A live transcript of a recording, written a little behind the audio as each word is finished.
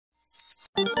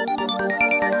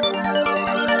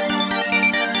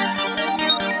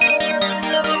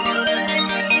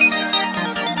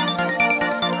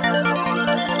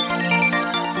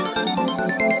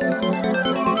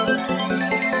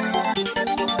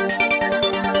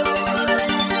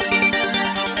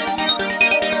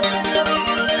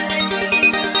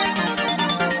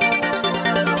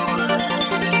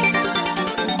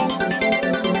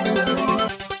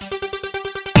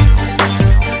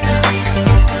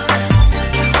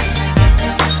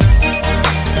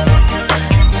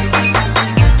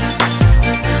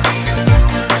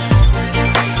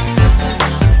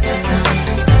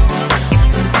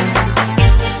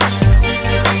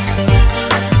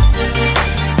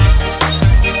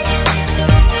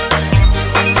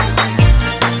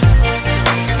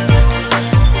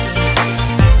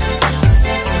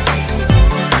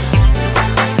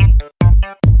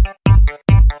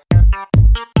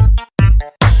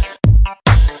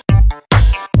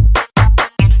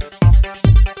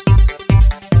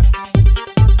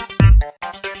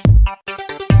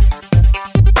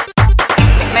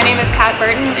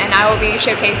BURTON, and I will be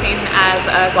showcasing as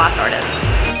a glass artist.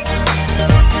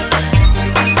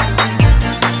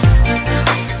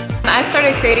 I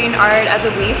started creating art as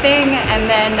a wee thing, and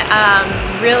then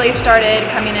really started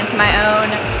coming into my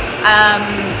own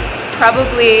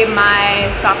probably my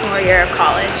sophomore year of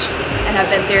college, and have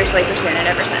been seriously pursuing it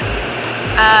ever since.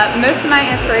 Most of my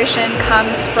inspiration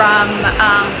comes from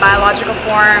biological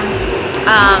forms,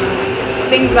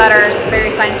 things that are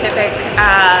very scientific,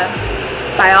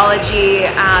 biology,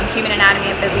 human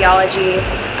anatomy and physiology,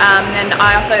 and then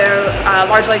I also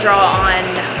largely draw on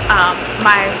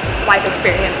my life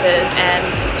experiences and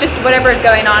just whatever is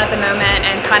going on at the moment,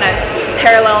 and kind of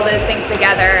parallel those things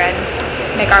together and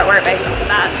make artwork based off of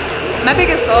that. My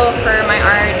biggest goal for my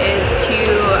art is to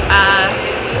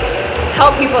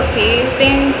help people see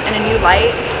things in a new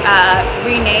light,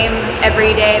 rename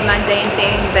everyday mundane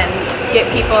things, and get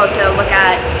people to look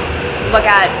at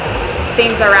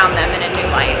things around them in a new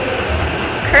light.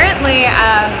 Currently,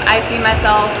 I see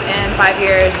myself in 5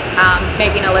 years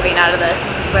making a living out of this.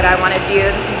 This is what I want to do,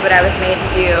 this is what I was made to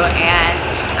do, and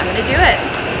I'm going to do it.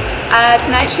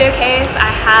 Tonight's showcase,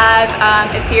 I have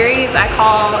a series I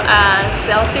call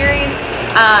Cell Series.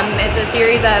 It's a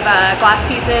series of glass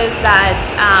pieces that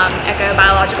echo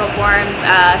biological forms,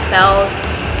 cells,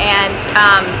 and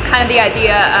kind of the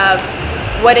idea of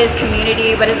what is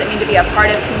community, what does it mean to be a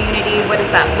part of community, what does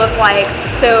that look like.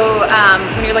 So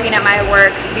when you're looking at my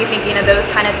work, be thinking of those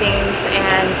kind of things,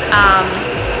 and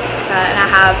I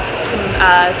have some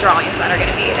drawings that are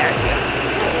going to be there too.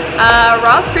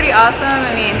 Raw's pretty awesome.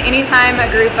 I mean, anytime a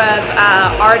group of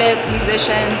artists,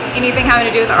 musicians, anything having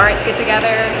to do with the arts get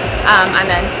together, I'm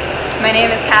in. My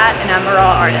name is Kat, and I'm a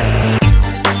raw artist.